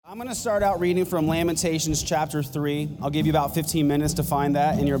I'm going to start out reading from Lamentations chapter 3. I'll give you about 15 minutes to find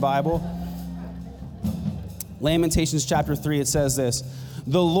that in your Bible. Lamentations chapter 3, it says this: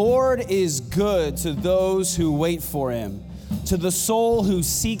 "The Lord is good to those who wait for him, to the soul who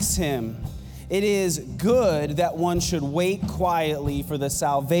seeks him. It is good that one should wait quietly for the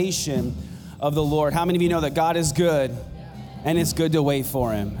salvation of the Lord." How many of you know that God is good? And it's good to wait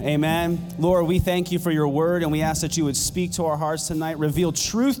for him. Amen. Lord, we thank you for your word, and we ask that you would speak to our hearts tonight, reveal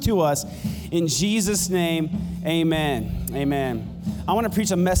truth to us. In Jesus' name, amen. Amen. I want to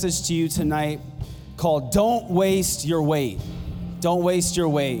preach a message to you tonight called "Don't Waste Your Wait." Don't waste your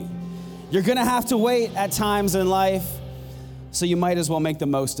wait. You're going to have to wait at times in life, so you might as well make the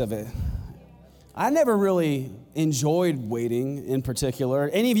most of it. I never really enjoyed waiting in particular.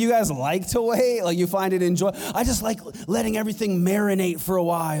 Any of you guys like to wait? Like you find it enjoy? I just like letting everything marinate for a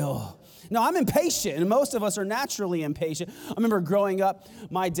while. No, I'm impatient, and most of us are naturally impatient. I remember growing up,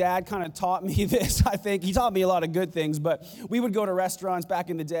 my dad kind of taught me this, I think. He taught me a lot of good things, but we would go to restaurants back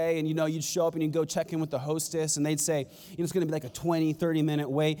in the day, and, you'd show up and you'd go check in with the hostess, and they'd say, it's going to be like a 20,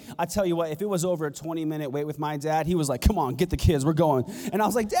 30-minute wait. I tell you what, if it was over a 20-minute wait with my dad, he was like, "Come on, get the kids, we're going." And I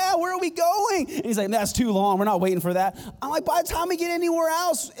was like, "Dad, where are we going?" And he's like, "That's too long, we're not waiting for that." I'm like, by the time we get anywhere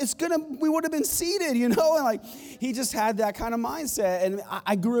else, we would have been seated, and like, he just had that kind of mindset, and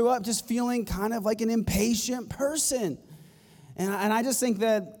I grew up just feeling kind of like an impatient person. And I just think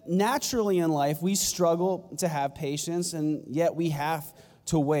that naturally in life, we struggle to have patience, and yet we have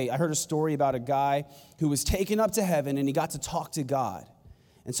to wait. I heard a story about a guy who was taken up to heaven, and he got to talk to God.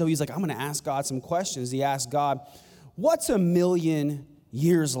 And so he's like, "I'm going to ask God some questions." He asked God, "What's 1,000,000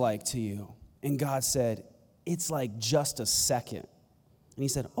 years like to you?" And God said, "It's like just a second." And he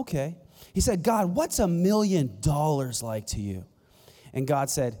said, "Okay." He said, "God, what's $1,000,000 like to you?" And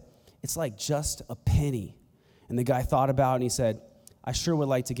God said, "It's like just a penny." And the guy thought about it, and he said, "I sure would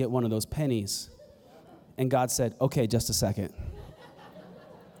like to get one of those pennies." And God said, "Okay, just a second."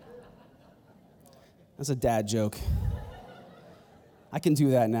 That's a dad joke. I can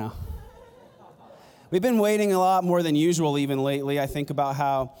do that now. We've been waiting a lot more than usual even lately. I think about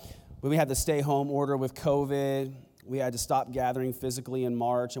how when we had the stay-home order with COVID, we had to stop gathering physically in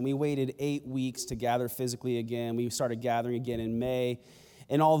March, and we waited 8 weeks to gather physically again. We started gathering again in May.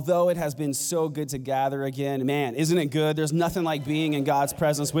 And although it has been so good to gather again, man, isn't it good? There's nothing like being in God's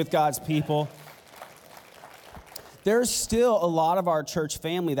presence with God's people. There's still a lot of our church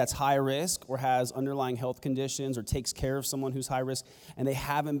family that's high risk or has underlying health conditions or takes care of someone who's high risk, and they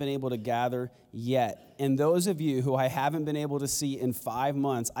haven't been able to gather yet. And those of you who I haven't been able to see in 5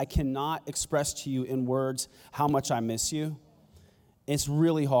 months, I cannot express to you in words how much I miss you. It's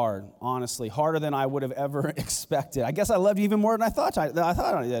really hard, honestly, harder than I would have ever expected. I guess I loved you even more than I thought I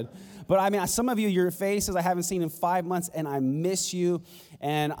did. But I mean, some of you, your faces I haven't seen in 5 months, and I miss you.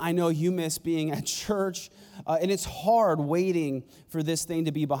 And I know you miss being at church. And it's hard waiting for this thing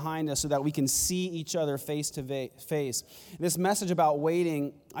to be behind us so that we can see each other face to face. This message about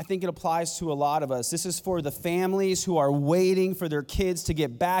waiting, I think it applies to a lot of us. This is for the families who are waiting for their kids to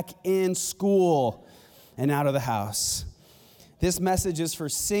get back in school and out of the house. This message is for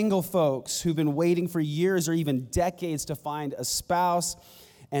single folks who've been waiting for years or even decades to find a spouse,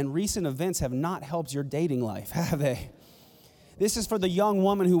 and recent events have not helped your dating life, have they? This is for the young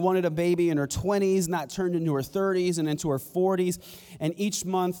woman who wanted a baby in her 20s, and that turned into her 30s and into her 40s, and each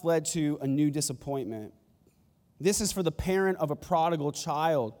month led to a new disappointment. This is for the parent of a prodigal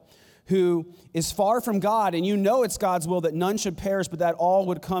child who is far from God, and you know it's God's will that none should perish, but that all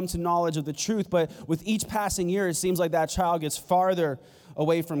would come to knowledge of the truth. But with each passing year, it seems like that child gets farther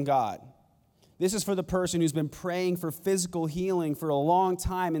away from God. This is for the person who's been praying for physical healing for a long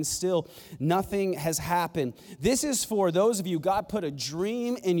time, and still nothing has happened. This is for those of you, God put a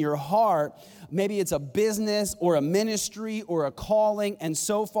dream in your heart. Maybe it's a business or a ministry or a calling, and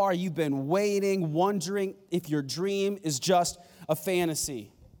so far you've been waiting, wondering if your dream is just a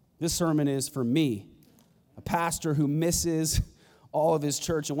fantasy. This sermon is for me, a pastor who misses all of his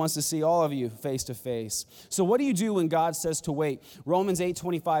church and wants to see all of you face to face. So what do you do when God says to wait? Romans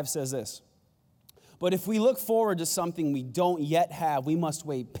 8:25 says this: "But if we look forward to something we don't yet have, we must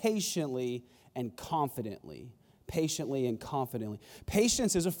wait patiently and confidently." Patiently and confidently.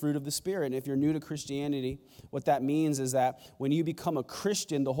 Patience is a fruit of the Spirit. And if you're new to Christianity, what that means is that when you become a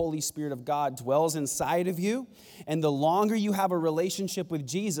Christian, the Holy Spirit of God dwells inside of you. And the longer you have a relationship with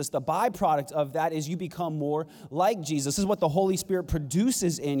Jesus, the byproduct of that is you become more like Jesus. This is what the Holy Spirit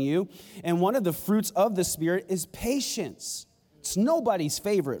produces in you. And one of the fruits of the Spirit is patience. It's nobody's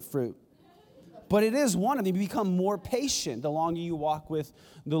favorite fruit. But it is one of them. You become more patient the longer you walk with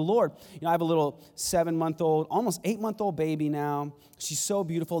the Lord. I have a little 7-month-old, almost 8-month-old baby now. She's so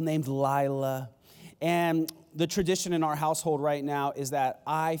beautiful, named Lila. And the tradition in our household right now is that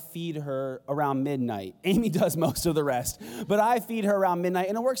I feed her around midnight. Amy does most of the rest, but I feed her around midnight,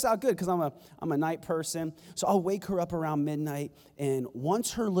 and it works out good because I'm a night person. So I'll wake her up around midnight, and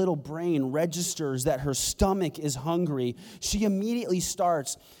once her little brain registers that her stomach is hungry, she immediately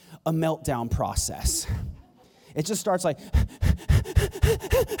starts a meltdown process. It just starts like,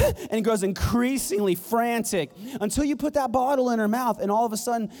 and it goes increasingly frantic until you put that bottle in her mouth, and all of a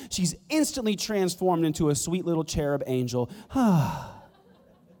sudden, she's instantly transformed into a sweet little cherub angel.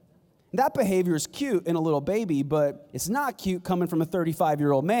 That behavior is cute in a little baby, but it's not cute coming from a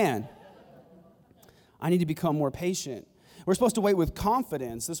 35-year-old man. I need to become more patient. We're supposed to wait with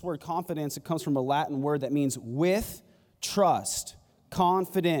confidence. This word confidence, it comes from a Latin word that means with trust,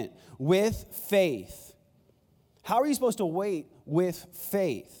 confident, with faith. How are you supposed to wait with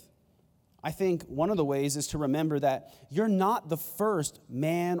faith? I think one of the ways is to remember that you're not the first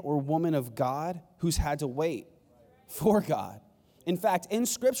man or woman of God who's had to wait for God. In fact, in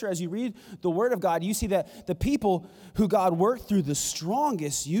Scripture, as you read the Word of God, you see that the people who God worked through the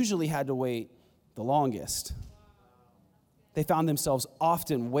strongest usually had to wait the longest. They found themselves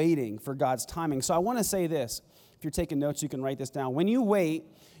often waiting for God's timing. So I want to say this. If you're taking notes, you can write this down. When you wait,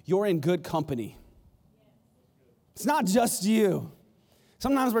 you're in good company. It's not just you.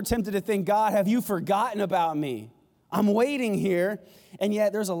 Sometimes we're tempted to think, God, have you forgotten about me? I'm waiting here. And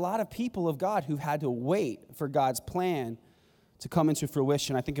yet there's a lot of people of God who've had to wait for God's plan to come into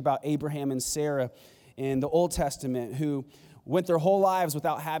fruition. I think about Abraham and Sarah in the Old Testament who went their whole lives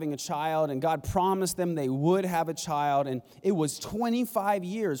without having a child, and God promised them they would have a child, and it was 25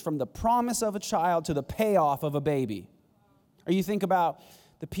 years from the promise of a child to the payoff of a baby. Or you think about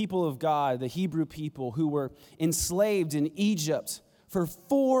the people of God, the Hebrew people who were enslaved in Egypt for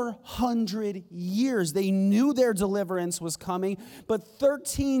 400 years. They knew their deliverance was coming, but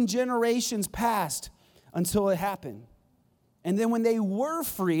 13 generations passed until it happened. And then when they were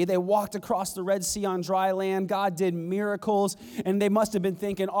free, they walked across the Red Sea on dry land. God did miracles, and they must have been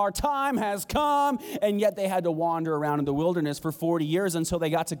thinking, our time has come, and yet they had to wander around in the wilderness for 40 years until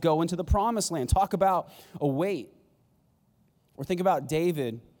they got to go into the promised land. Talk about a wait. Or think about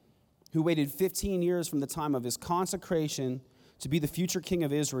David, who waited 15 years from the time of his consecration to be the future king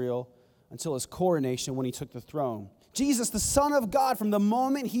of Israel until his coronation when he took the throne. Jesus, the Son of God, from the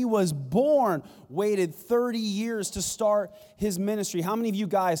moment he was born, waited 30 years to start his ministry. How many of you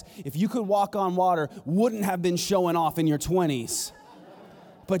guys, if you could walk on water, wouldn't have been showing off in your 20s?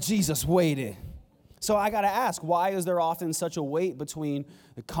 But Jesus waited. So I got to ask, why is there often such a wait between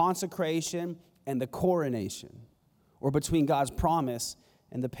the consecration and the coronation? Or between God's promise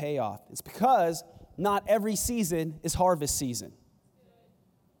and the payoff? It's because not every season is harvest season.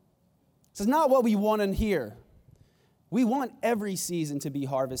 This is not what we want to hear. We want every season to be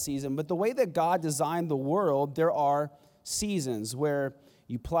harvest season, but the way that God designed the world, there are seasons where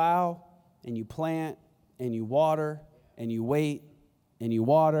you plow and you plant and you water and you wait and you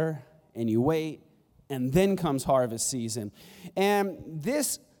water and you wait, and then comes harvest season. And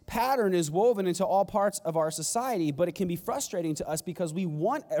this pattern is woven into all parts of our society, but it can be frustrating to us because we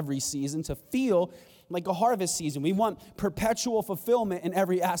want every season to feel like a harvest season. We want perpetual fulfillment in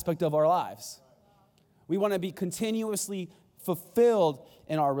every aspect of our lives. We want to be continuously fulfilled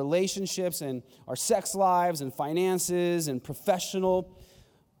in our relationships and our sex lives and finances and professional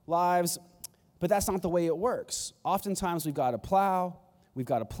lives, but that's not the way it works. Oftentimes we've got to plow, we've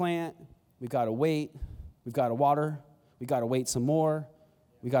got to plant, we've got to wait, we've got to water, we've got to wait some more,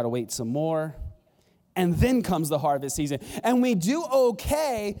 we got to wait some more, and then comes the harvest season. And we do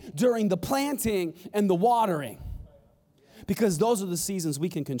okay during the planting and the watering because those are the seasons we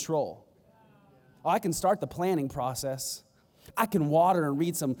can control. I can start the planning process. I can water and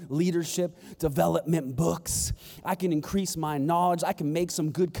read some leadership development books. I can increase my knowledge. I can make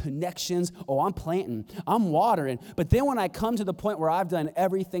some good connections. Oh, I'm planting. I'm watering. But then when I come to the point where I've done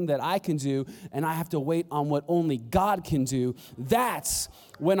everything that I can do and I have to wait on what only God can do, that's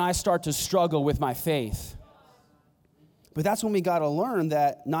when I start to struggle with my faith. But that's when we got to learn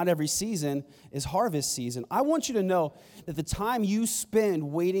that not every season is harvest season. I want you to know that the time you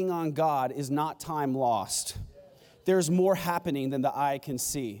spend waiting on God is not time lost. There's more happening than the eye can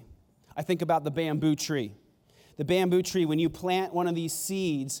see. I think about the bamboo tree. The bamboo tree, when you plant one of these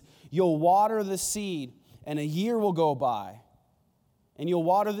seeds, you'll water the seed, and a year will go by. And you'll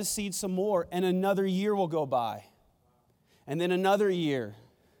water the seed some more, and another year will go by. And then another year.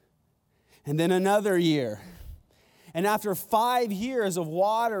 And then another year. And after 5 years of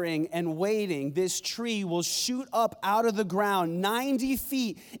watering and waiting, this tree will shoot up out of the ground 90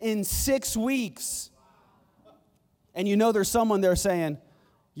 feet in 6 weeks. And you know there's someone there saying,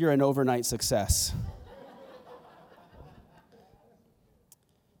 you're an overnight success.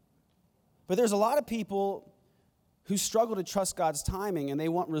 But there's a lot of people who struggle to trust God's timing, and they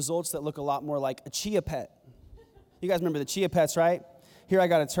want results that look a lot more like a chia pet. You guys remember the chia pets, right? Here I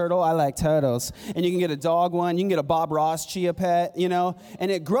got a turtle. I like turtles. And you can get a dog one. You can get a Bob Ross chia pet,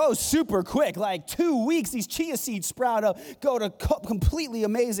 and it grows super quick. Like 2 weeks, these chia seeds sprout up, go to completely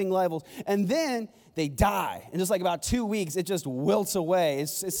amazing levels, and then they die. And just like about 2 weeks, it just wilts away.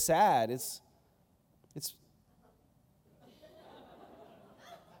 It's sad. It's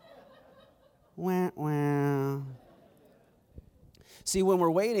wah. See, when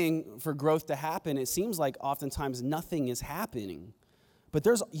we're waiting for growth to happen, it seems like oftentimes nothing is happening. But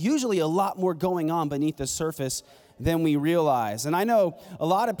there's usually a lot more going on beneath the surface than we realize. And I know a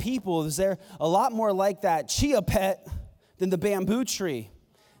lot of people, they're a lot more like that chia pet than the bamboo tree.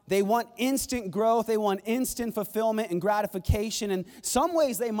 They want instant growth. They want instant fulfillment and gratification. And some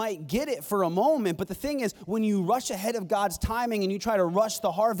ways they might get it for a moment. But the thing is, when you rush ahead of God's timing and you try to rush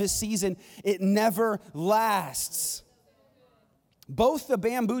the harvest season, it never lasts. Both the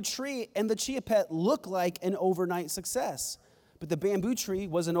bamboo tree and the chia pet look like an overnight success. But the bamboo tree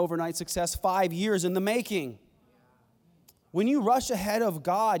was an overnight success, 5 years in the making. When you rush ahead of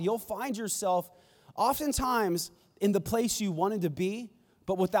God, you'll find yourself oftentimes in the place you wanted to be,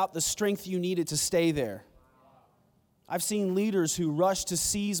 but without the strength you needed to stay there. I've seen leaders who rush to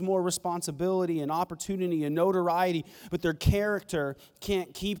seize more responsibility and opportunity and notoriety, but their character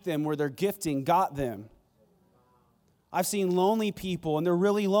can't keep them where their gifting got them. I've seen lonely people, and they're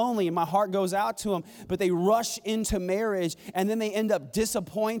really lonely, and my heart goes out to them, but they rush into marriage, and then they end up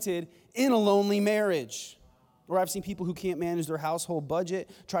disappointed in a lonely marriage. Or I've seen people who can't manage their household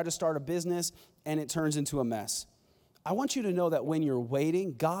budget, try to start a business, and it turns into a mess. I want you to know that when you're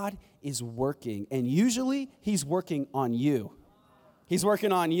waiting, God is working, and usually He's working on you. He's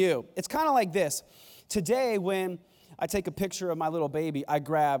working on you. It's kind of like this. Today, when I take a picture of my little baby, I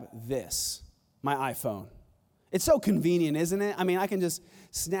grab this, my iPhone. It's so convenient, isn't it? I mean, I can just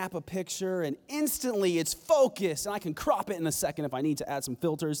snap a picture and instantly it's focused, and I can crop it in a second if I need to add some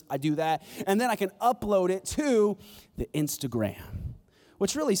filters. I do that. And then I can upload it to the Instagram,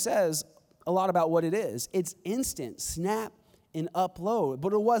 which really says a lot about what it is. It's instant, snap and upload.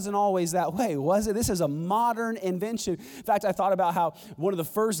 But it wasn't always that way, was it? This is a modern invention. In fact, I thought about how one of the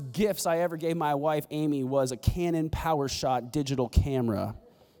first gifts I ever gave my wife, Amy, was a Canon PowerShot digital camera.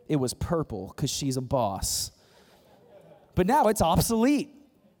 It was purple because she's a boss. But now it's obsolete.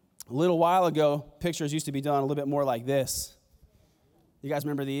 A little while ago, pictures used to be done a little bit more like this. You guys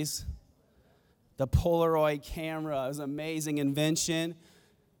remember these? The Polaroid camera is an amazing invention.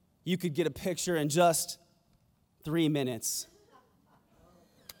 You could get a picture in just 3 minutes.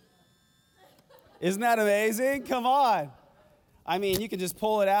 Isn't that amazing? Come on. I mean, you can just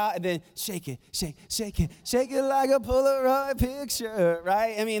pull it out and then shake it like a Polaroid picture,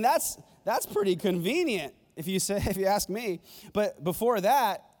 right? I mean, that's pretty convenient. If you ask me. But before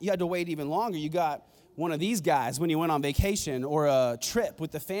that, you had to wait even longer. You got one of these guys when you went on vacation or a trip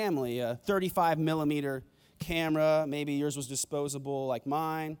with the family, a 35 millimeter camera. Maybe yours was disposable like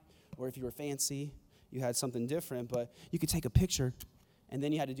mine, or if you were fancy, you had something different. But you could take a picture, and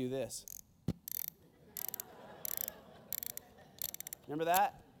then you had to do this. Remember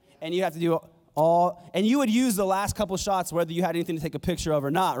that? And you have to do and you would use the last couple shots whether you had anything to take a picture of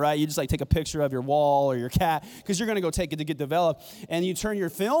or not, right? You just like take a picture of your wall or your cat because you're going to go take it to get developed. And you turn your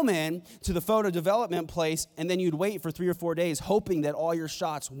film in to the photo development place, and then you'd wait for 3 or 4 days hoping that all your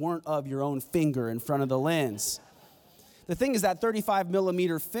shots weren't of your own finger in front of the lens. The thing is that 35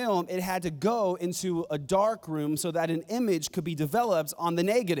 millimeter film, it had to go into a dark room so that an image could be developed on the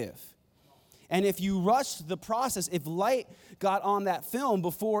negative. And if you rushed the process, if light got on that film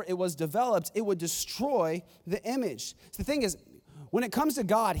before it was developed, it would destroy the image. So the thing is, when it comes to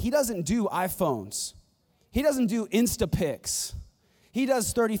God, He doesn't do iPhones. He doesn't do Instapics. He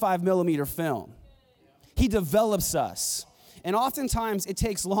does 35 millimeter film. He develops us. And oftentimes, it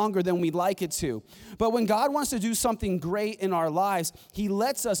takes longer than we'd like it to. But when God wants to do something great in our lives, He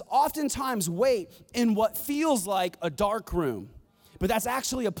lets us oftentimes wait in what feels like a dark room. But that's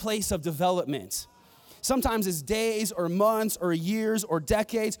actually a place of development. Sometimes it's days or months or years or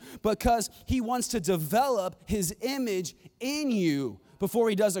decades because He wants to develop His image in you before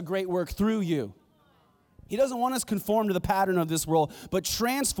He does a great work through you. He doesn't want us conformed to the pattern of this world, but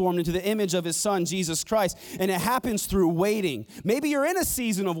transformed into the image of his son, Jesus Christ. And it happens through waiting. Maybe you're in a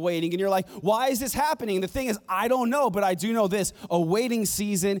season of waiting and you're like, why is this happening? And the thing is, I don't know, but I do know this. A waiting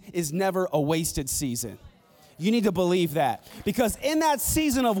season is never a wasted season. You need to believe that. Because in that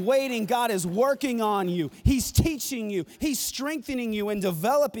season of waiting, God is working on you. He's teaching you. He's strengthening you and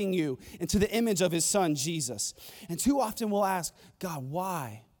developing you into the image of his son, Jesus. And too often we'll ask, God,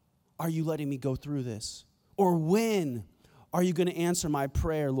 why are you letting me go through this? Or when are you going to answer my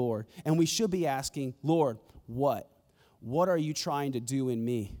prayer, Lord? And we should be asking, Lord, what? What are you trying to do in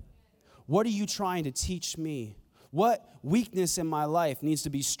me? What are you trying to teach me? What weakness in my life needs to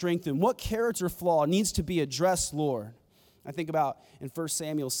be strengthened? What character flaw needs to be addressed, Lord? I think about in 1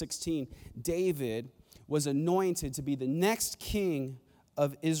 Samuel 16, David was anointed to be the next king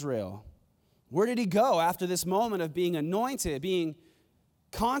of Israel. Where did he go after this moment of being anointed, being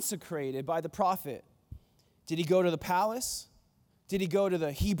consecrated by the prophet? Did he go to the palace? Did he go to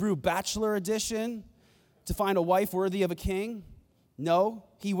the Hebrew bachelor edition to find a wife worthy of a king? No,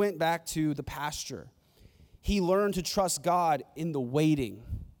 he went back to the pasture. He learned to trust God in the waiting.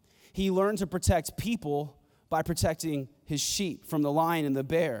 He learned to protect people by protecting his sheep from the lion and the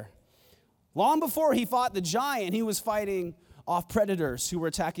bear. Long before he fought the giant, he was fighting off predators who were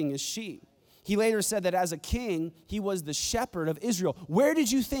attacking his sheep. He later said that as a king, he was the shepherd of Israel. Where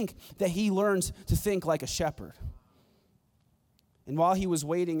did you think that he learned to think like a shepherd? And while he was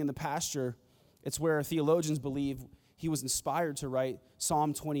waiting in the pasture, it's where theologians believe he was inspired to write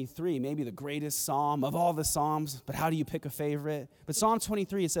Psalm 23, maybe the greatest psalm of all the psalms, but how do you pick a favorite? But Psalm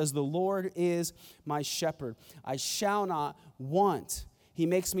 23, it says, "The Lord is my shepherd. I shall not want. He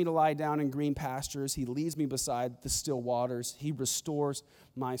makes me to lie down in green pastures. He leads me beside the still waters. He restores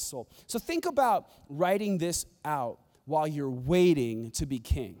my soul." So think about writing this out while you're waiting to be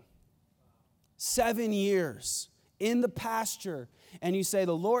king. 7 years in the pasture, and you say,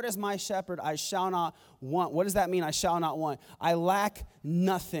 "The Lord is my shepherd, I shall not want." What does that mean, I shall not want? I lack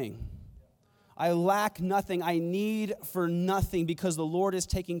nothing. I lack nothing. I need for nothing because the Lord is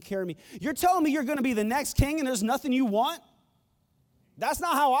taking care of me. You're telling me you're going to be the next king and there's nothing you want? That's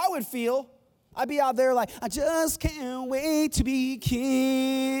not how I would feel. I'd be out there like, I just can't wait to be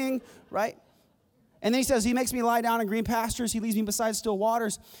king, right? And then he says, he makes me lie down in green pastures. He leads me beside still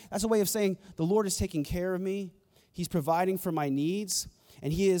waters. That's a way of saying the Lord is taking care of me. He's providing for my needs.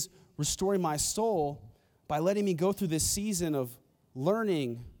 And he is restoring my soul by letting me go through this season of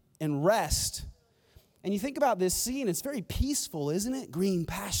learning and rest. And you think about this scene, it's very peaceful, isn't it? Green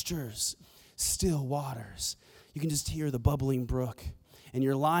pastures, still waters. You can just hear the bubbling brook. And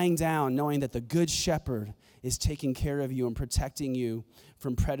you're lying down knowing that the good shepherd is taking care of you and protecting you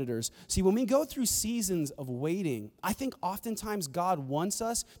from predators. See, when we go through seasons of waiting, I think oftentimes God wants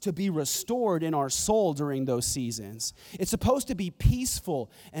us to be restored in our soul during those seasons. It's supposed to be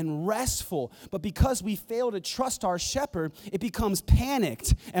peaceful and restful, but because we fail to trust our shepherd, it becomes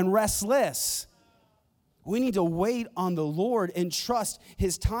panicked and restless. We need to wait on the Lord and trust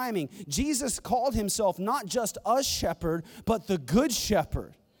his timing. Jesus called himself not just a shepherd, but the good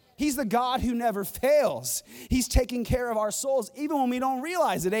shepherd. He's the God who never fails. He's taking care of our souls even when we don't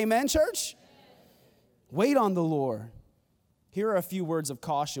realize it. Amen, church? Wait on the Lord. Here are a few words of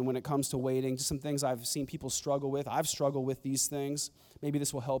caution when it comes to waiting. Just some things I've seen people struggle with. I've struggled with these things. Maybe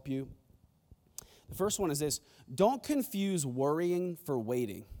this will help you. The first one is this: don't confuse worrying for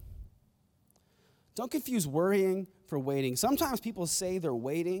waiting. Don't confuse worrying for waiting. Sometimes people say they're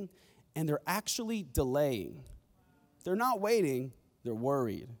waiting, and they're actually delaying. They're not waiting, they're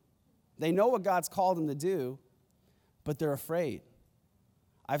worried. They know what God's called them to do, but they're afraid.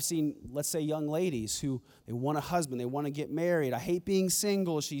 I've seen, let's say, young ladies who they want a husband, they want to get married. I hate being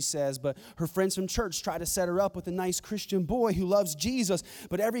single, she says, but her friends from church try to set her up with a nice Christian boy who loves Jesus.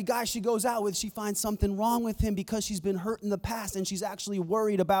 But every guy she goes out with, she finds something wrong with him because she's been hurt in the past and she's actually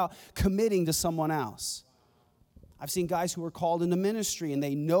worried about committing to someone else. I've seen guys who are called into ministry and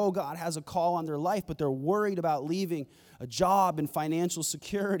they know God has a call on their life, but they're worried about leaving a job and financial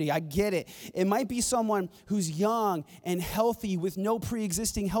security. I get it. It might be someone who's young and healthy with no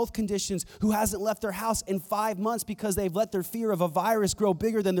pre-existing health conditions who hasn't left their house in 5 months because they've let their fear of a virus grow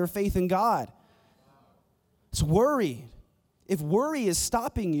bigger than their faith in God. It's worry. If worry is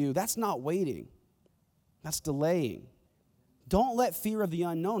stopping you, that's not waiting. That's delaying. Don't let fear of the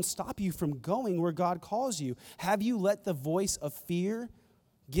unknown stop you from going where God calls you. Have you let the voice of fear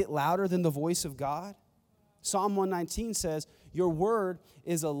get louder than the voice of God? Psalm 119 says, "Your word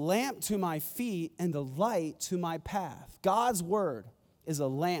is a lamp to my feet and a light to my path." God's word is a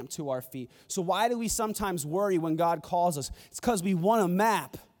lamp to our feet. So why do we sometimes worry when God calls us? It's because we want a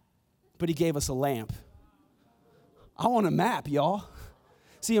map, but he gave us a lamp. I want a map, y'all.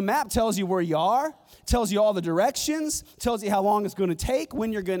 See, a map tells you where you are, tells you all the directions, tells you how long it's going to take,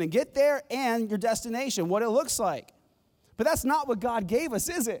 when you're going to get there, and your destination, what it looks like. But that's not what God gave us,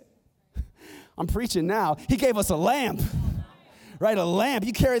 is it? I'm preaching now. He gave us a lamp, right? A lamp.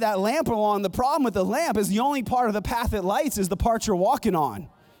 You carry that lamp along. The problem with the lamp is the only part of the path it lights is the part you're walking on.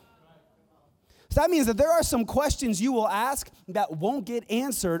 So that means that there are some questions you will ask that won't get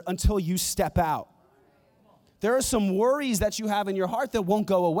answered until you step out. There are some worries that you have in your heart that won't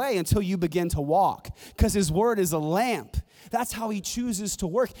go away until you begin to walk, because his word is a lamp. That's how he chooses to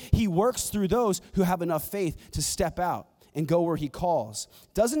work. He works through those who have enough faith to step out and go where he calls.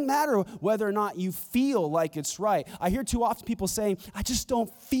 Doesn't matter whether or not you feel like it's right. I hear too often people saying, I just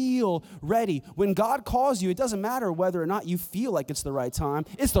don't feel ready. When God calls you, it doesn't matter whether or not you feel like it's the right time.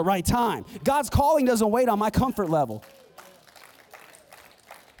 It's the right time. God's calling doesn't wait on my comfort level.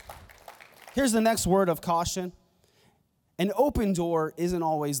 Here's the next word of caution. An open door isn't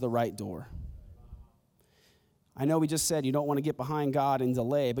always the right door. I know we just said you don't want to get behind God and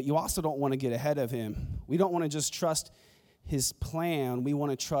delay, but you also don't want to get ahead of him. We don't want to just trust his plan. We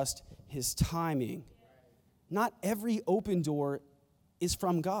want to trust his timing. Not every open door is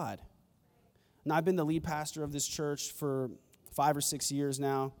from God. Now, I've been the lead pastor of this church for 5 or 6 years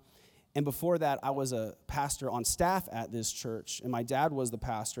now. And before that, I was a pastor on staff at this church, and my dad was the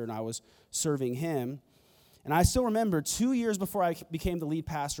pastor, and I was serving him. And I still remember 2 years before I became the lead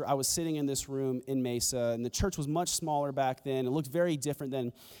pastor, I was sitting in this room in Mesa, and the church was much smaller back then. It looked very different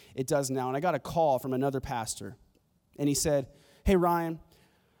than it does now. And I got a call from another pastor, and he said, hey, Ryan,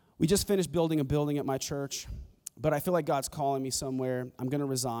 we just finished building a building at my church, but I feel like God's calling me somewhere. I'm going to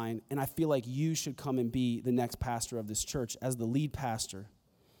resign, and I feel like you should come and be the next pastor of this church as the lead pastor.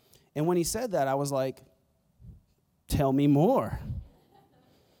 And when he said that, I was like, tell me more.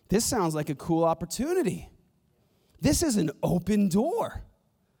 This sounds like a cool opportunity. This is an open door.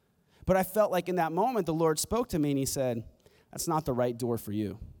 But I felt like in that moment, the Lord spoke to me and he said, that's not the right door for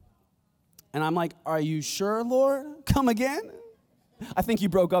you. And I'm like, are you sure, Lord? Come again? I think you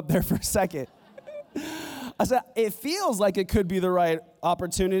broke up there for a second. I said, it feels like it could be the right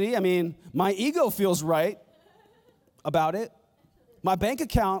opportunity. I mean, my ego feels right about it. My bank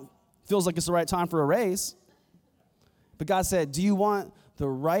account feels like it's the right time for a raise. But God said, do you want the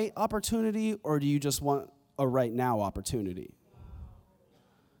right opportunity or do you just want a right now opportunity?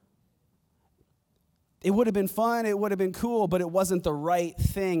 It would have been fun, it would have been cool, but it wasn't the right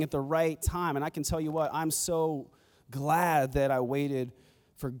thing at the right time. And I can tell you what, I'm so glad that I waited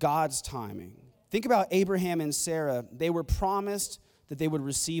for God's timing. Think about Abraham and Sarah. They were promised that they would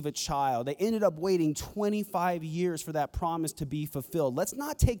receive a child. They ended up waiting 25 years for that promise to be fulfilled. Let's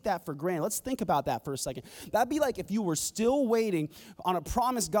not take that for granted. Let's think about that for a second. That'd be like if you were still waiting on a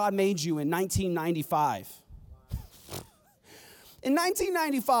promise God made you in 1995. In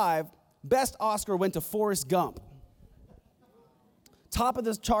 1995, Best Oscar went to Forrest Gump. Top of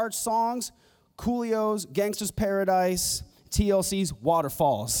the charts songs, Coolio's Gangsta's Paradise, TLC's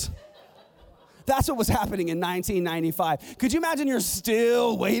Waterfalls. That's what was happening in 1995. Could you imagine you're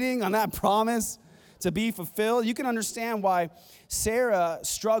still waiting on that promise to be fulfilled? You can understand why Sarah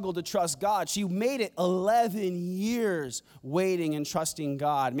struggled to trust God. She made it 11 years waiting and trusting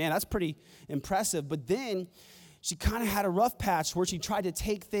God. Man, that's pretty impressive. But then she kind of had a rough patch where she tried to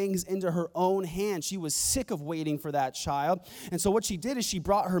take things into her own hands. She was sick of waiting for that child. And so what she did is she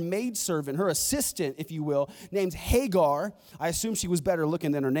brought her maidservant, her assistant, if you will, named Hagar. I assume she was better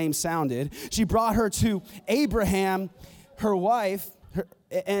looking than her name sounded. She brought her to Abraham, her wife,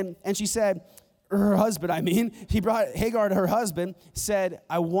 and she said, her husband, I mean. He brought Hagar to her husband, said,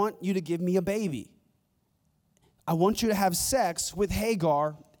 I want you to give me a baby. I want you to have sex with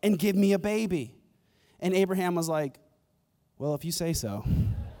Hagar and give me a baby. And Abraham was like, well, if you say so.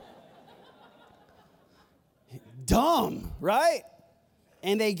 Dumb, right?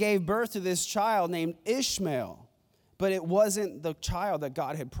 And they gave birth to this child named Ishmael. But it wasn't the child that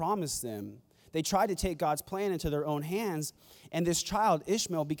God had promised them. They tried to take God's plan into their own hands, and this child,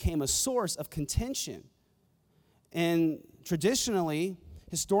 Ishmael, became a source of contention. And traditionally,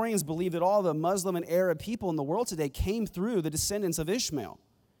 historians believe that all the Muslim and Arab people in the world today came through the descendants of Ishmael.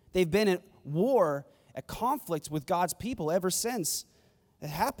 They've been at war, at conflict with God's people ever since it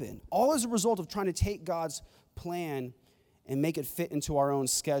happened. All as a result of trying to take God's plan and make it fit into our own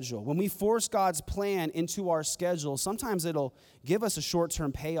schedule. When we force God's plan into our schedule, sometimes it'll give us a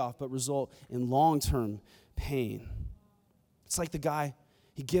short-term payoff but result in long-term pain. It's like the guy,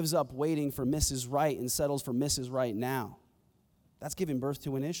 he gives up waiting for Mrs. Right and settles for Mrs. Right now. That's giving birth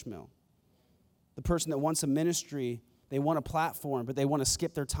to an Ishmael. The person that wants a ministry, they want a platform, but they want to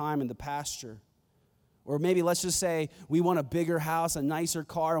skip their time in the pasture. Or maybe let's just say we want a bigger house, a nicer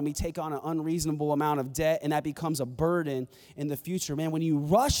car, and we take on an unreasonable amount of debt, and that becomes a burden in the future. Man, when you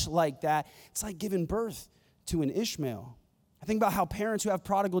rush like that, it's like giving birth to an Ishmael. I think about how parents who have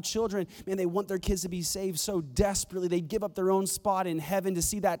prodigal children, man, they want their kids to be saved so desperately. They give up their own spot in heaven to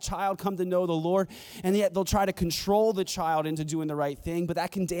see that child come to know the Lord, and yet they'll try to control the child into doing the right thing, but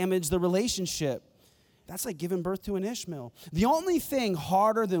that can damage the relationship. That's like giving birth to an Ishmael. The only thing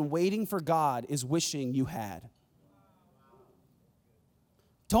harder than waiting for God is wishing you had.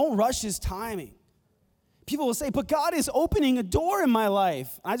 Don't rush his timing. People will say, but God is opening a door in my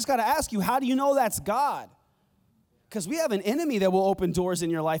life. I just got to ask you, how do you know that's God? Because we have an enemy that will open doors in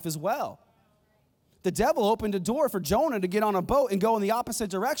your life as well. The devil opened a door for Jonah to get on a boat and go in the opposite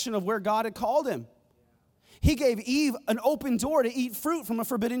direction of where God had called him. He gave Eve an open door to eat fruit from a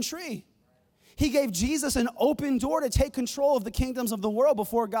forbidden tree. He gave Jesus an open door to take control of the kingdoms of the world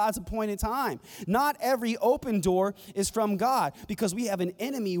before God's appointed time. Not every open door is from God because we have an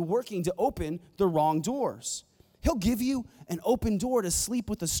enemy working to open the wrong doors. He'll give you an open door to sleep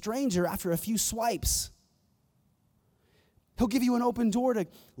with a stranger after a few swipes. He'll give you an open door to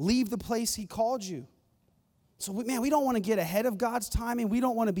leave the place he called you. So, man, we don't want to get ahead of God's timing. We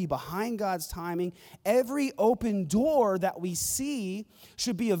don't want to be behind God's timing. Every open door that we see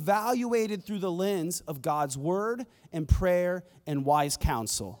should be evaluated through the lens of God's word and prayer and wise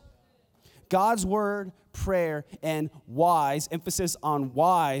counsel. God's word, prayer, and wise, emphasis on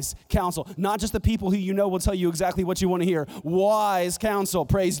wise counsel. Not just the people who you know will tell you exactly what you want to hear. Wise counsel,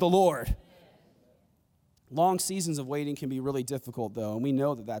 praise the Lord. Long seasons of waiting can be really difficult, though, and we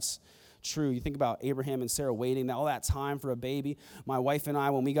know that that's true. You think about Abraham and Sarah waiting all that time for a baby. My wife and I,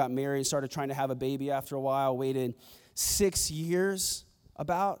 when we got married, started trying to have a baby after a while, waited 6 years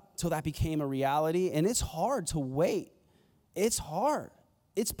till that became a reality. And it's hard to wait. It's hard.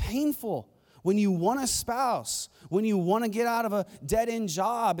 It's painful. When you want a spouse, when you want to get out of a dead-end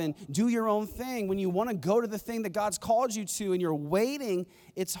job and do your own thing, when you want to go to the thing that God's called you to and you're waiting,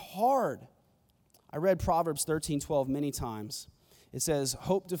 it's hard. I read Proverbs 13:12 many times. It says,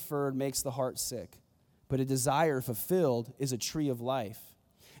 hope deferred makes the heart sick, but a desire fulfilled is a tree of life.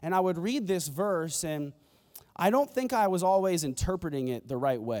 And I would read this verse, and I don't think I was always interpreting it the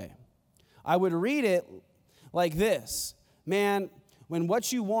right way. I would read it like this. Man, when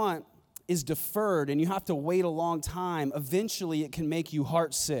what you want is deferred and you have to wait a long time, eventually it can make you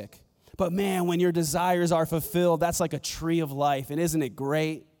heart sick. But man, when your desires are fulfilled, that's like a tree of life, and isn't it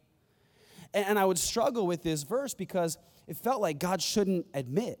great? And I would struggle with this verse because it felt like God shouldn't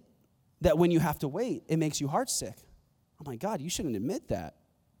admit that when you have to wait, it makes you heartsick. I'm like, God, you shouldn't admit that.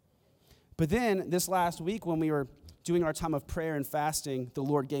 But then this last week when we were doing our time of prayer and fasting, the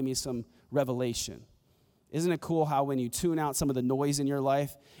Lord gave me some revelation. Isn't it cool how when you tune out some of the noise in your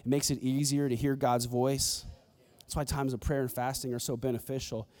life, it makes it easier to hear God's voice? That's why times of prayer and fasting are so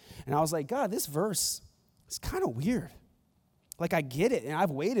beneficial. And I was like, God, this verse is kind of weird. Like, I get it, and I've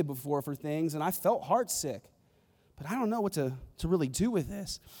waited before for things, and I felt heartsick. But I don't know what to really do with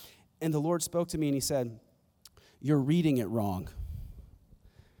this. And the Lord spoke to me, and he said, you're reading it wrong.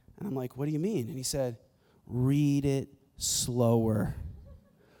 And I'm like, what do you mean? And he said, read it slower.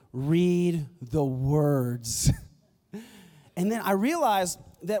 Read the words. And then I realized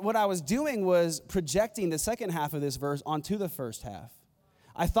that what I was doing was projecting the second half of this verse onto the first half.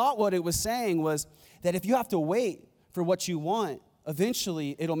 I thought what it was saying was that if you have to wait for what you want,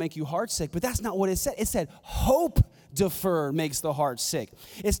 eventually it'll make you heartsick. But that's not what it said. It said hope deferred makes the heart sick.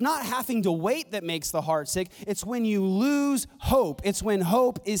 It's not having to wait that makes the heart sick. It's when you lose hope. It's when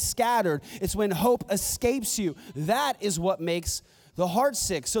hope is scattered. It's when hope escapes you. That is what makes the heart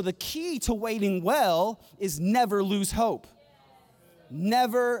sick. So the key to waiting well is never lose hope.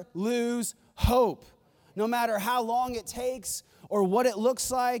 Never lose hope. No matter how long it takes, or what it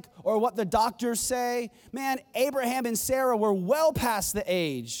looks like, or what the doctors say. Man, Abraham and Sarah were well past the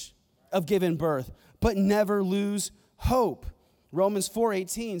age of giving birth, but never lose hope. Romans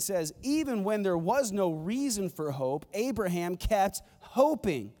 4:18 says, even when there was no reason for hope, Abraham kept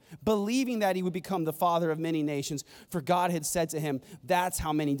hoping, believing that he would become the father of many nations, for God had said to him, that's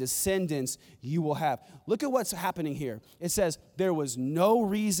how many descendants you will have. Look at what's happening here. It says, there was no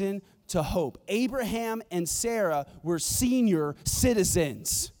reason to hope. Abraham and Sarah were senior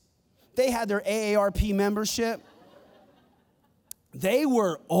citizens. They had their AARP membership. They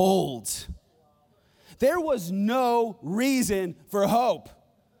were old. There was no reason for hope.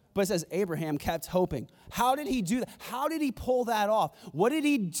 But it says Abraham kept hoping. How did he do that? How did he pull that off? What did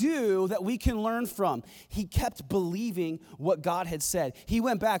he do that we can learn from? He kept believing what God had said. He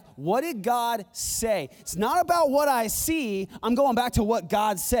went back. What did God say? It's not about what I see. I'm going back to what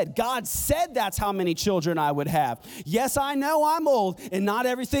God said. God said that's how many children I would have. Yes, I know I'm old and not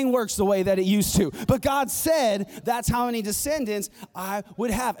everything works the way that it used to. But God said that's how many descendants I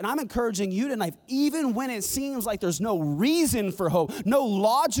would have. And I'm encouraging you tonight, even when it seems like there's no reason for hope, no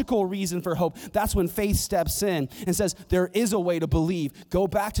logical reason for hope, that's when faith steps in and says, there is a way to believe. Go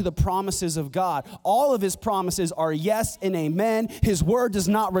back to the promises of God. All of his promises are yes and amen. His word does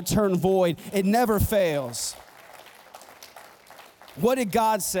not return void. It never fails. What did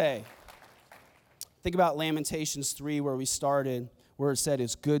God say? Think about Lamentations 3, where we started, where it said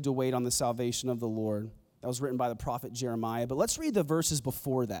it's good to wait on the salvation of the Lord. That was written by the prophet Jeremiah. But let's read the verses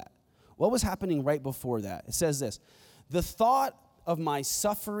before that. What was happening right before that? It says this: the thought of my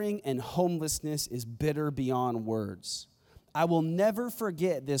suffering and homelessness is bitter beyond words. I will never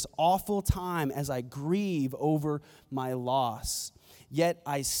forget this awful time as I grieve over my loss. Yet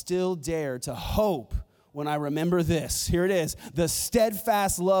I still dare to hope when I remember this. Here it is. The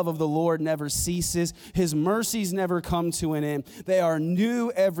steadfast love of the Lord never ceases. His mercies never come to an end. They are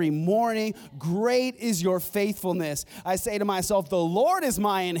new every morning. Great is your faithfulness. I say to myself, the Lord is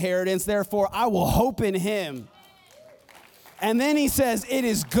my inheritance, therefore I will hope in him. And then he says, it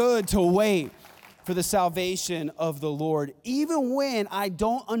is good to wait for the salvation of the Lord. Even when I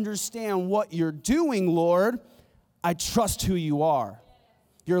don't understand what you're doing, Lord, I trust who you are.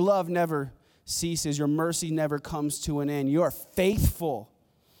 Your love never ceases. Your mercy never comes to an end. You are faithful.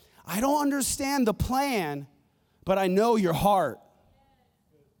 I don't understand the plan, but I know your heart.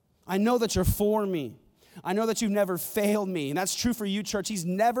 I know that you're for me. I know that you've never failed me. And that's true for you, church. He's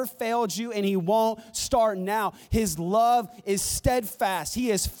never failed you, and he won't start now. His love is steadfast. He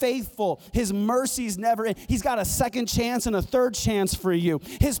is faithful. His mercies never end. He's got a second chance and a third chance for you.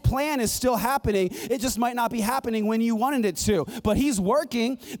 His plan is still happening. It just might not be happening when you wanted it to. But he's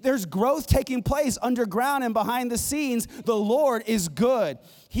working. There's growth taking place underground and behind the scenes. The Lord is good.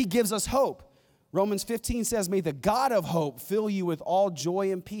 He gives us hope. Romans 15 says, may the God of hope fill you with all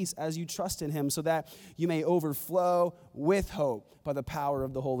joy and peace as you trust in him, so that you may overflow with hope by the power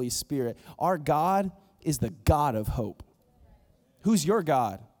of the Holy Spirit. Our God is the God of hope. Who's your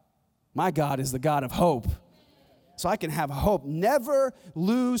God? My God is the God of hope. So I can have hope. Never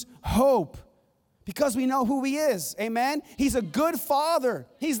lose hope, because we know who he is. Amen? He's a good father.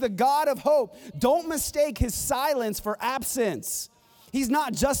 He's the God of hope. Don't mistake his silence for absence. He's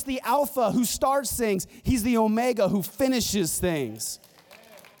not just the Alpha who starts things. He's the Omega who finishes things.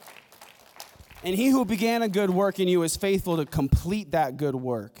 And he who began a good work in you is faithful to complete that good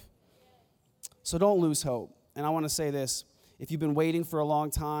work. So don't lose hope. And I want to say this. If you've been waiting for a long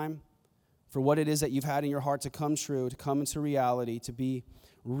time for what it is that you've had in your heart to come true, to come into reality, to be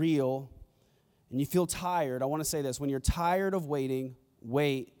real, and you feel tired, I want to say this. When you're tired of waiting,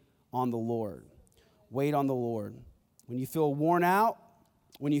 wait on the Lord. Wait on the Lord. When you feel worn out,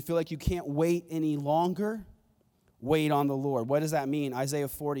 when you feel like you can't wait any longer, wait on the Lord. What does that mean? Isaiah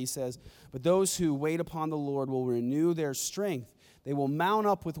 40 says, but those who wait upon the Lord will renew their strength. They will mount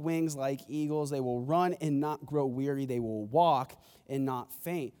up with wings like eagles. They will run and not grow weary. They will walk and not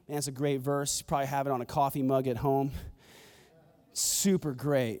faint. Man, that's a great verse. You probably have it on a coffee mug at home. Super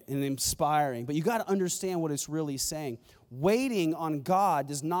great and inspiring. But you got to understand what it's really saying. Waiting on God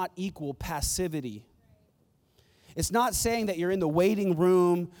does not equal passivity. It's not saying that you're in the waiting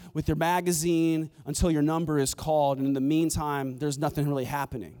room with your magazine until your number is called, and in the meantime, there's nothing really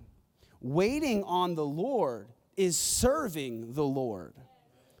happening. Waiting on the Lord is serving the Lord.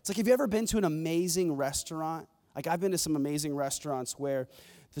 It's like, have you ever been to an amazing restaurant? Like, I've been to some amazing restaurants where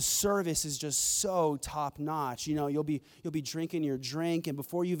the service is just so top notch. You know, you'll be drinking your drink, and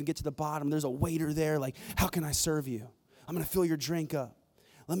before you even get to the bottom, there's a waiter there like, how can I serve you? I'm going to fill your drink up.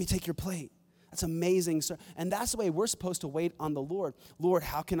 Let me take your plate. That's amazing. And that's the way we're supposed to wait on the Lord. Lord,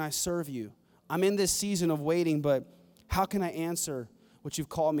 how can I serve you? I'm in this season of waiting, but how can I answer what you've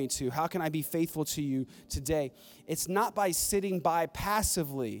called me to? How can I be faithful to you today? It's not by sitting by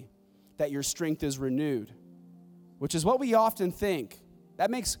passively that your strength is renewed, which is what we often think. That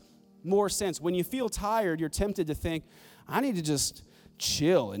makes more sense. When you feel tired, you're tempted to think, I need to just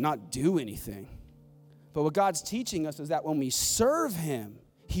chill and not do anything. But what God's teaching us is that when we serve him,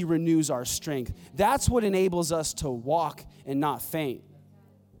 he renews our strength. That's what enables us to walk and not faint.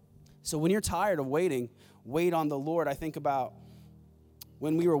 So when you're tired of waiting, wait on the Lord. I think about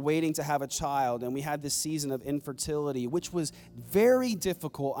when we were waiting to have a child and we had this season of infertility, which was very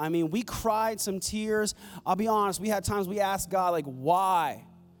difficult. I mean, we cried some tears. I'll be honest, we had times we asked God, like, why?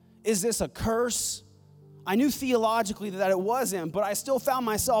 Is this a curse? I knew theologically that it wasn't, but I still found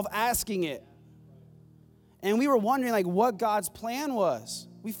myself asking it. And we were wondering like what God's plan was.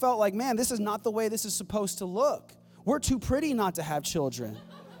 We felt like, man, this is not the way this is supposed to look. We're too pretty not to have children.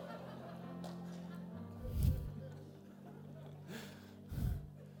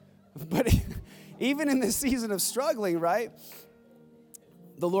 But even in this season of struggling, right,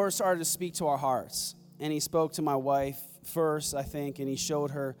 the Lord started to speak to our hearts. And he spoke to my wife first, I think, and he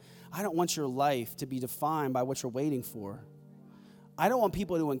showed her, I don't want your life to be defined by what you're waiting for. I don't want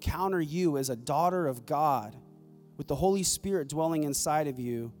people to encounter you as a daughter of God with the Holy Spirit dwelling inside of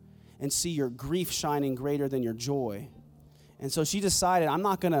you and see your grief shining greater than your joy. And so she decided, I'm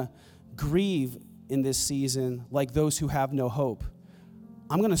not going to grieve in this season like those who have no hope.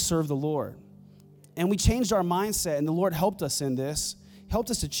 I'm going to serve the Lord. And we changed our mindset, and the Lord helped us in this,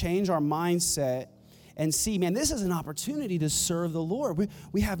 helped us to change our mindset and see, man, this is an opportunity to serve the Lord.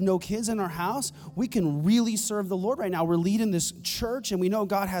 We have no kids in our house. We can really serve the Lord right now. We're leading this church, and we know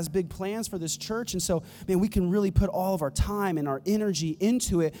God has big plans for this church. And so, man, we can really put all of our time and our energy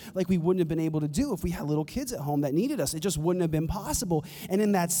into it like we wouldn't have been able to do if we had little kids at home that needed us. It just wouldn't have been possible. And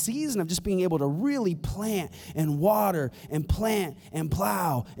in that season of just being able to really plant and water and plant and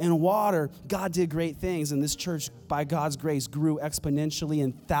plow and water, God did great things. And this church, by God's grace, grew exponentially,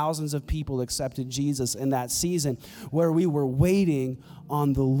 and thousands of people accepted Jesus in that season where we were waiting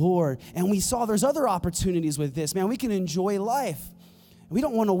on the Lord. And we saw there's other opportunities with this. Man, we can enjoy life. We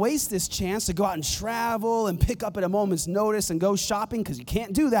don't want to waste this chance to go out and travel and pick up at a moment's notice and go shopping, because you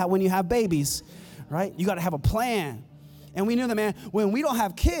can't do that when you have babies, right? You got to have a plan. And we knew that, man, when we don't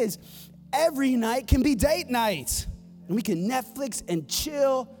have kids, every night can be date night. And we can Netflix and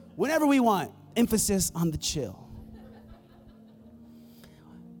chill whenever we want. Emphasis on the chill.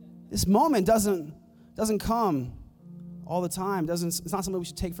 This moment doesn't come all the time. It's not something we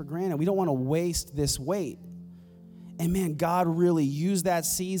should take for granted. We don't want to waste this wait. And man, God really used that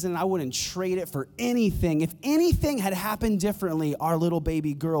season. I wouldn't trade it for anything. If anything had happened differently, our little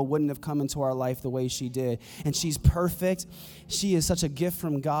baby girl wouldn't have come into our life the way she did. And she's perfect. She is such a gift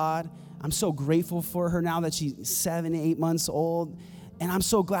from God. I'm so grateful for her now that she's 7, 8 months old. And I'm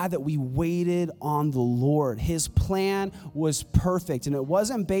so glad that we waited on the Lord. His plan was perfect. And it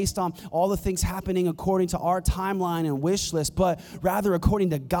wasn't based on all the things happening according to our timeline and wish list, but rather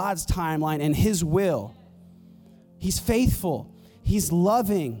according to God's timeline and his will. He's faithful. He's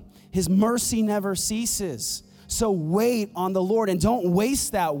loving. His mercy never ceases. So wait on the Lord, and don't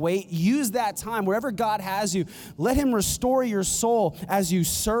waste that wait. Use that time wherever God has you. Let him restore your soul as you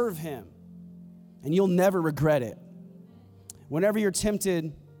serve him, and you'll never regret it. Whenever you're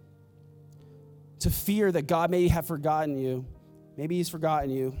tempted to fear that God may have forgotten you, maybe he's forgotten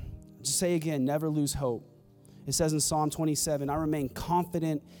you, just say again, never lose hope. It says in Psalm 27, I remain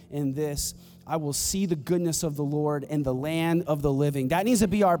confident in this. I will see the goodness of the Lord in the land of the living. That needs to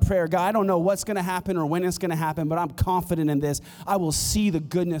be our prayer. God, I don't know what's going to happen or when it's going to happen, but I'm confident in this. I will see the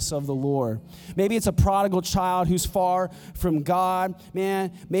goodness of the Lord. Maybe it's a prodigal child who's far from God.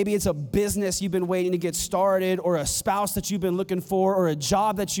 Man, maybe it's a business you've been waiting to get started, or a spouse that you've been looking for, or a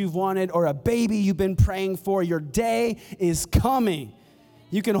job that you've wanted, or a baby you've been praying for. Your day is coming.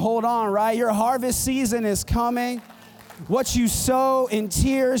 You can hold on, right? Your harvest season is coming. What you sow in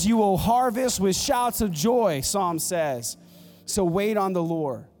tears, you will harvest with shouts of joy, Psalm says. So wait on the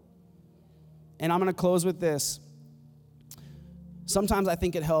Lord. And I'm going to close with this. Sometimes I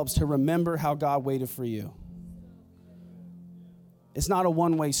think it helps to remember how God waited for you. It's not a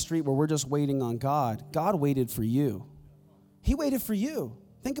one-way street where we're just waiting on God. God waited for you. He waited for you.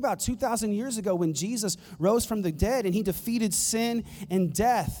 Think about 2,000 years ago when Jesus rose from the dead and he defeated sin and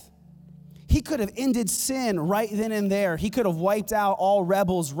death. He could have ended sin right then and there. He could have wiped out all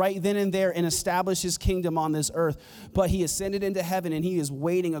rebels right then and there and established his kingdom on this earth. But he ascended into heaven, and he is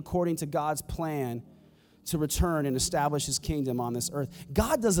waiting according to God's plan to return and establish his kingdom on this earth.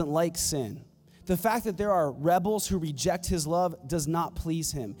 God doesn't like sin. The fact that there are rebels who reject his love does not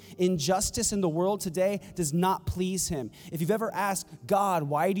please him. Injustice in the world today does not please him. If you've ever asked God,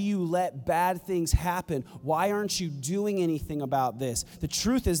 why do you let bad things happen? Why aren't you doing anything about this? The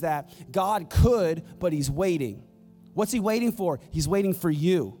truth is that God could, but he's waiting. What's he waiting for? He's waiting for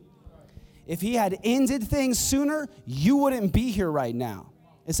you. If he had ended things sooner, you wouldn't be here right now.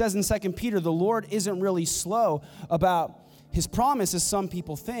 It says in 2 Peter, the Lord isn't really slow about His promise, as some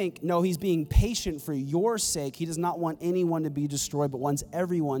people think, no, he's being patient for your sake. He does not want anyone to be destroyed, but wants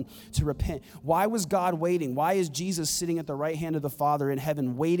everyone to repent. Why was God waiting? Why is Jesus sitting at the right hand of the Father in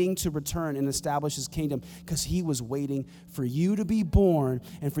heaven, waiting to return and establish his kingdom? Because he was waiting for you to be born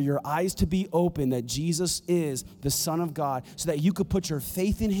and for your eyes to be open that Jesus is the Son of God, so that you could put your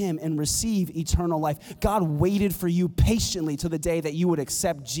faith in him and receive eternal life. God waited for you patiently to the day that you would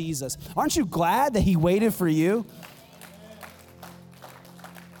accept Jesus. Aren't you glad that he waited for you?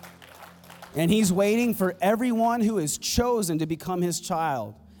 And he's waiting for everyone who is chosen to become his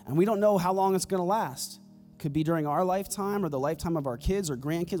child. And we don't know how long it's going to last. It could be during our lifetime or the lifetime of our kids or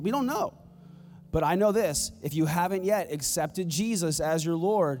grandkids. We don't know. But I know this, if you haven't yet accepted Jesus as your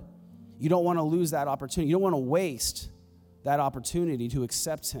Lord, you don't want to lose that opportunity. You don't want to waste that opportunity to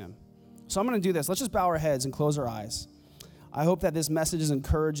accept him. So I'm going to do this. Let's just bow our heads and close our eyes. I hope that this message is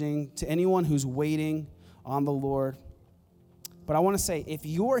encouraging to anyone who's waiting on the Lord. But I want to say, if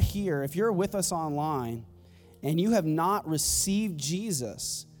you're here, if you're with us online, and you have not received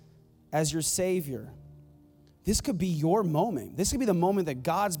Jesus as your Savior, this could be your moment. This could be the moment that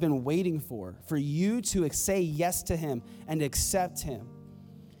God's been waiting for you to say yes to him and accept him.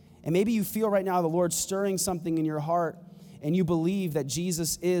 And maybe you feel right now the Lord stirring something in your heart, and you believe that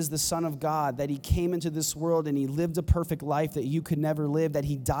Jesus is the Son of God, that he came into this world and he lived a perfect life that you could never live, that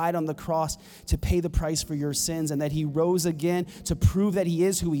he died on the cross to pay the price for your sins, and that he rose again to prove that he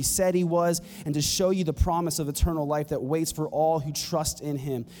is who he said he was and to show you the promise of eternal life that waits for all who trust in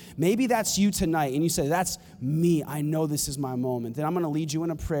him. Maybe that's you tonight, and you say, that's me. I know this is my moment. Then I'm going to lead you in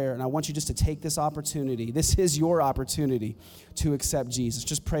a prayer, and I want you just to take this opportunity. This is your opportunity to accept Jesus.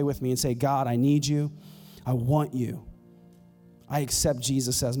 Just pray with me and say, God, I need you. I want you. I accept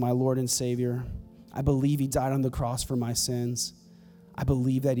Jesus as my Lord and Savior. I believe he died on the cross for my sins. I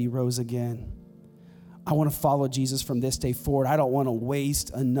believe that he rose again. I want to follow Jesus from this day forward. I don't want to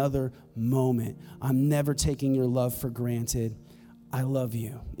waste another moment. I'm never taking your love for granted. I love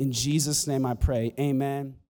you. In Jesus' name I pray, amen.